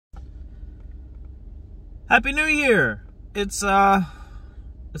Happy New Year! It's what,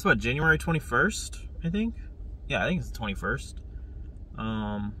 January 21st, I think? Yeah, I think it's the 21st.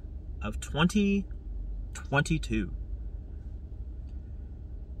 Of 2022.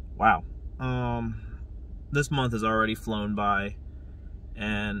 Wow. This month has already flown by,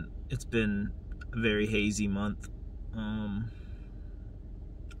 and it's been a very hazy month. I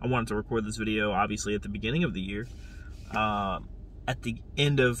wanted to record this video, obviously, at the beginning of the year. At the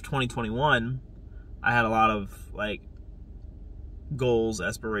end of 2021, I had a lot of, goals,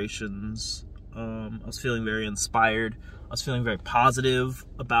 aspirations. I was feeling very inspired. I was feeling very positive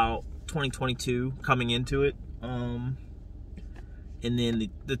about 2022 coming into it. And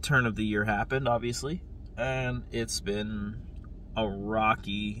then the turn of the year happened, obviously. And it's been a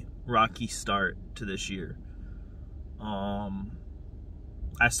rocky start to this year. I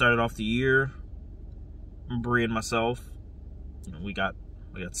started off the year, Bree and myself, we got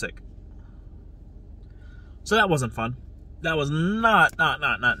sick. So that wasn't fun. That was not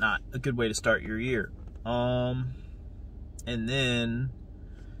a good way to start your year. And then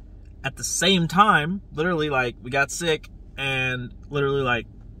at the same time, literally we got sick, and literally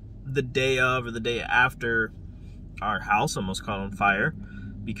the day of or the day after, our house almost caught on fire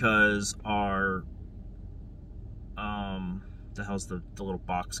because our the hell's the little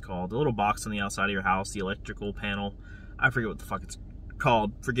box called? The little box on the outside of your house, the electrical panel. I forget what the fuck it's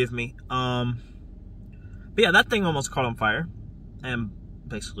called. Forgive me. But yeah, that thing almost caught on fire and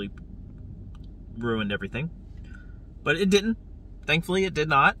basically ruined everything. But it didn't. Thankfully, it did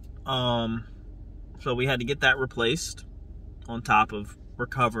not. So we had to get that replaced on top of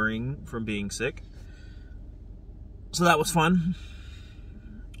recovering from being sick. So that was fun.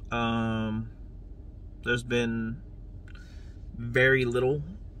 There's been very little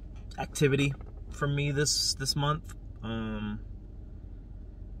activity from me this month.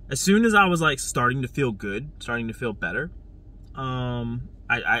 As soon as I was starting to feel good, starting to feel better,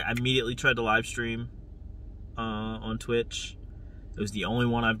 I immediately tried to live stream on Twitch. It was the only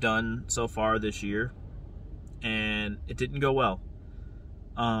one I've done so far this year, and it didn't go well.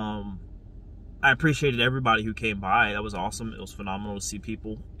 I appreciated everybody who came by. That was awesome. It was phenomenal to see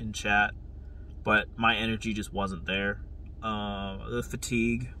people in chat, but my energy just wasn't there. The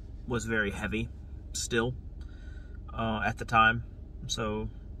fatigue was very heavy still at the time. So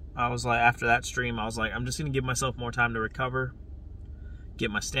I was after that stream, I was I'm just going to give myself more time to recover, get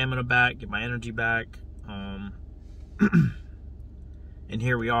my stamina back, get my energy back. And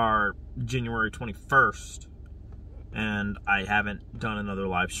here we are, January 21st, and I haven't done another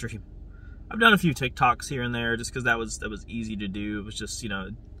live stream. I've done a few TikToks here and there just because that was easy to do. It was just, it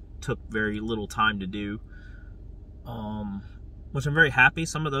took very little time to do. Which I'm very happy.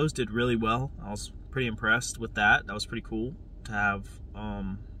 Some of those did really well. I was pretty impressed with that. That was pretty cool to have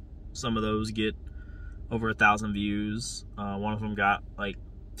some of those get over 1,000 views. One of them got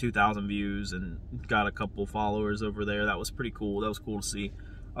 2,000 views and got a couple followers over there. That was pretty cool. That was cool to see.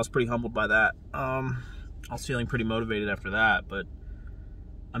 I was pretty humbled by that. I was feeling pretty motivated after that, but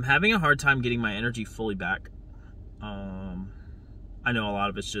I'm having a hard time getting my energy fully back. I know a lot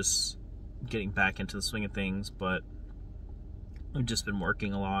of it's just getting back into the swing of things, but I've just been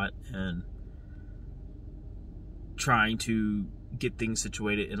working a lot and trying to get things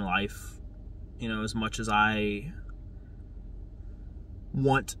situated in life. As much as I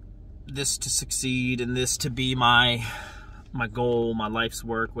want this to succeed and this to be my goal, my life's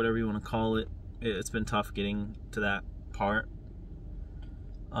work, whatever you want to call it, it's been tough getting to that part.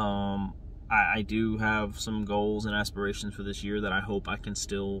 I do have some goals and aspirations for this year that I hope I can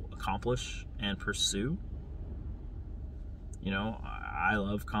still accomplish and pursue. I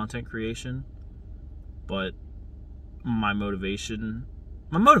love content creation, but my motivation's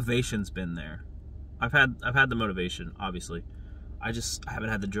been there. I've had the motivation, obviously. I haven't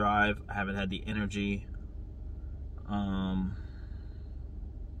had the drive. I haven't had the energy. I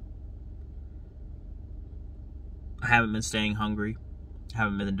haven't been staying hungry. I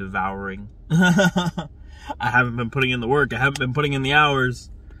haven't been devouring. I haven't been putting in the work. I haven't been putting in the hours.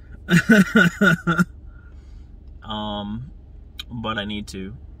 But I need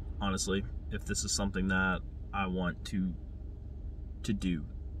to, honestly, if this is something that I want to do,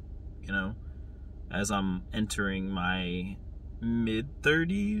 as I'm entering my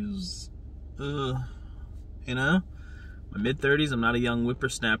mid-30s, my mid-30s, I'm not a young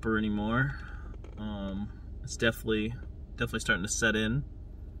whippersnapper anymore. It's definitely starting to set in.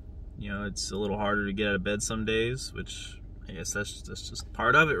 It's a little harder to get out of bed some days, which I guess that's just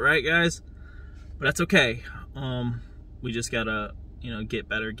part of it, right, guys? But that's okay. We just gotta, get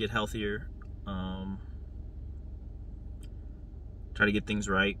better, get healthier, try to get things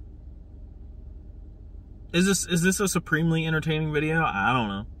right. Is this a supremely entertaining video? I don't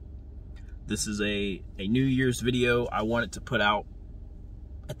know. This is a New Year's video. I wanted to put out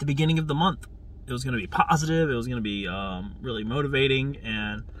at the beginning of the month. It was going to be positive. It was going to be really motivating,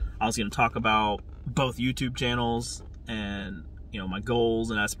 and I was going to talk about both YouTube channels and, you know, my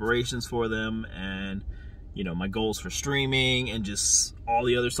goals and aspirations for them, and, you know, my goals for streaming and just all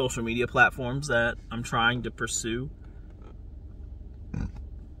the other social media platforms that I'm trying to pursue.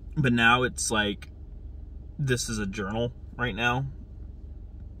 But now it's like, this is a journal right now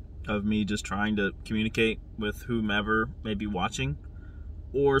of me just trying to communicate with whomever may be watching,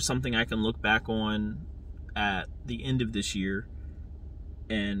 or something I can look back on at the end of this year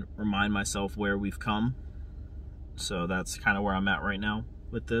and remind myself where we've come. So that's kind of where I'm at right now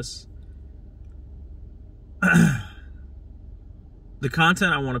with this. The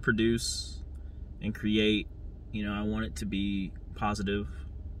content I want to produce and create, you know, I want it to be positive.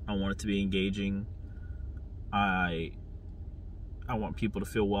 I want it to be engaging. I want people to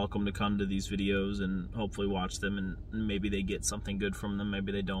feel welcome to come to these videos and hopefully watch them, and maybe they get something good from them,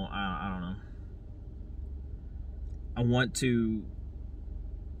 maybe they don't. I don't know. I want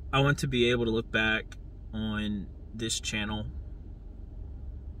to be able to look back on this channel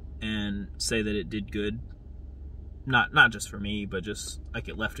and say that it did good. Not just for me, but just like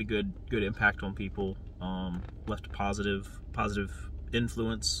it left a good impact on people, left a positive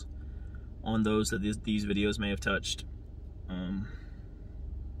influence on those that these videos may have touched.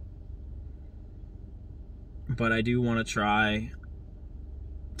 But I do want to try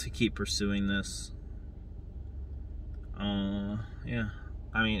to keep pursuing this. Yeah,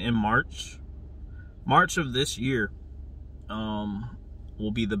 I mean, in March of this year,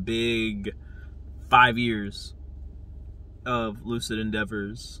 will be the big 5 years of Lucid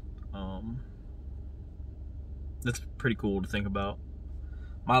Endeavors. That's pretty cool to think about.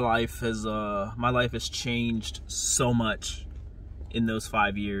 My life has changed so much in those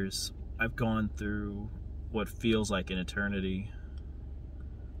 5 years. I've gone through what feels like an eternity.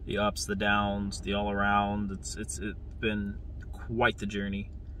 The ups, the downs, the all around. It's been quite the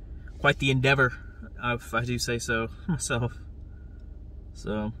journey, quite the endeavor, if I do say so myself.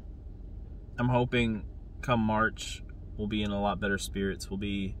 So I'm hoping come March we'll be in a lot better spirits. We'll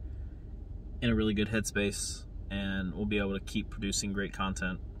be in a really good headspace, and we'll be able to keep producing great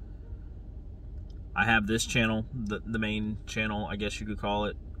content. I have this channel, the main channel, I guess you could call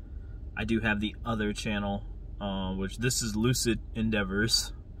it. I do have the other channel, which this is Lucid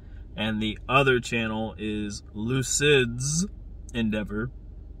Endeavors, and the other channel is Lucid's Endeavor.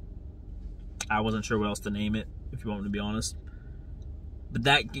 I wasn't sure what else to name it, if you want me to be honest. But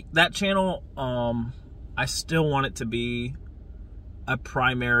that channel, I still want it to be a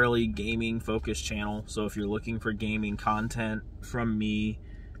primarily gaming focused channel. So if you're looking for gaming content from me,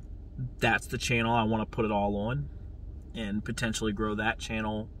 that's the channel I want to put it all on, and potentially grow that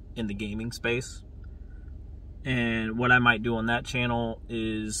channel in the gaming space. And what I might do on that channel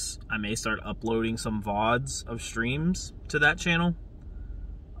is I may start uploading some VODs of streams to that channel.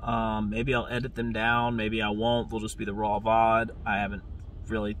 Maybe I'll edit them down, maybe I won't. They'll just be the raw VOD. I haven't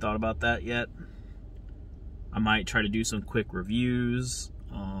really thought about that yet. I might try to do some quick reviews.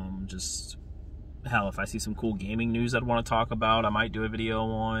 Just hell, if I see some cool gaming news I'd want to talk about, I might do a video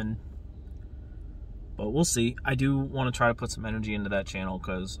on. But we'll see. I do want to try to put some energy into that channel,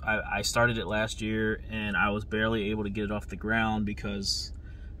 because I started it last year and I was barely able to get it off the ground because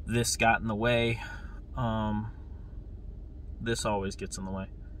this got in the way. This always gets in the way.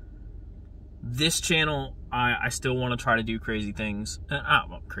 This channel, I still want to try to do crazy things.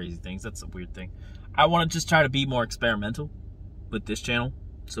 Well, crazy things, that's a weird thing. I want to just try to be more experimental with this channel.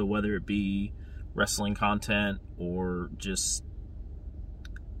 So whether it be wrestling content or just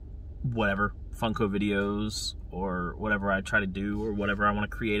whatever, Funko videos or whatever I try to do, or whatever I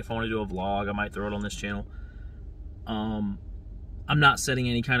want to create. If I want to do a vlog, I might throw it on this channel. I'm not setting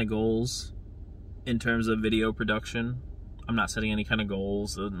any kind of goals in terms of video production. I'm not setting any kind of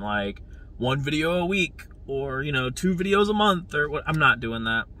goals in like 1 video a week, or, you know, 2 videos a month, or what. I'm not doing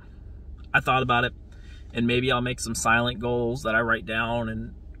that. I thought about it, and maybe I'll make some silent goals that I write down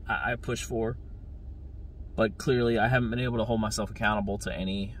and I push for. But clearly I haven't been able to hold myself accountable to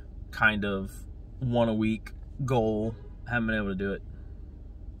any kind of 1 a week goal. I haven't been able to do it.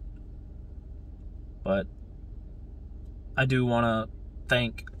 But I do want to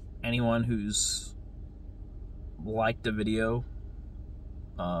thank anyone who's liked a video,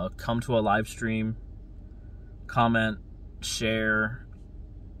 come to a live stream, comment, share,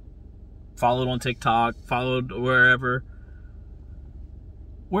 followed on TikTok, followed wherever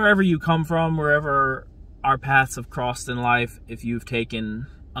you come from, wherever our paths have crossed in life. If you've taken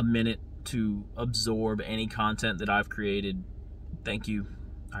a minute to absorb any content that I've created. Thank you.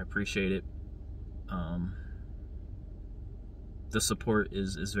 I appreciate it. The support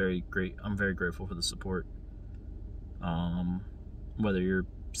is very great. I'm very grateful for the support. Whether you're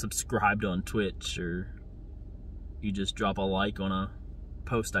subscribed on Twitch or you just drop a like on a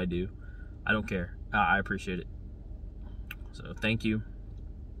post I do, I don't care. I appreciate it. So thank you.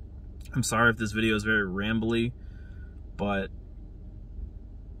 I'm sorry if this video is very rambly, but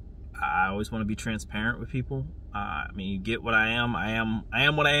I always want to be transparent with people. I mean, you get what I am. I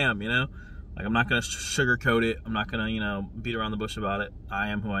am what I am, you know? Like, I'm not going to sugarcoat it. I'm not going to, you know, beat around the bush about it. I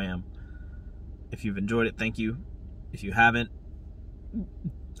am who I am. If you've enjoyed it, thank you. If you haven't,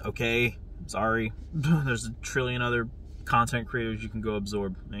 okay, sorry. There's a trillion other content creators you can go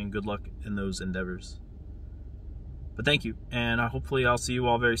absorb, and good luck in those endeavors. But thank you, and hopefully I'll see you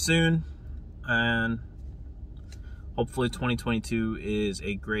all very soon, and hopefully 2022 is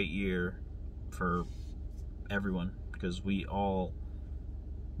a great year for everyone, because we all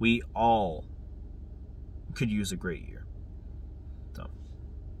could use a great year. So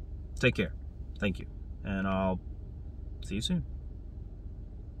take care, thank you, and I'll see you soon.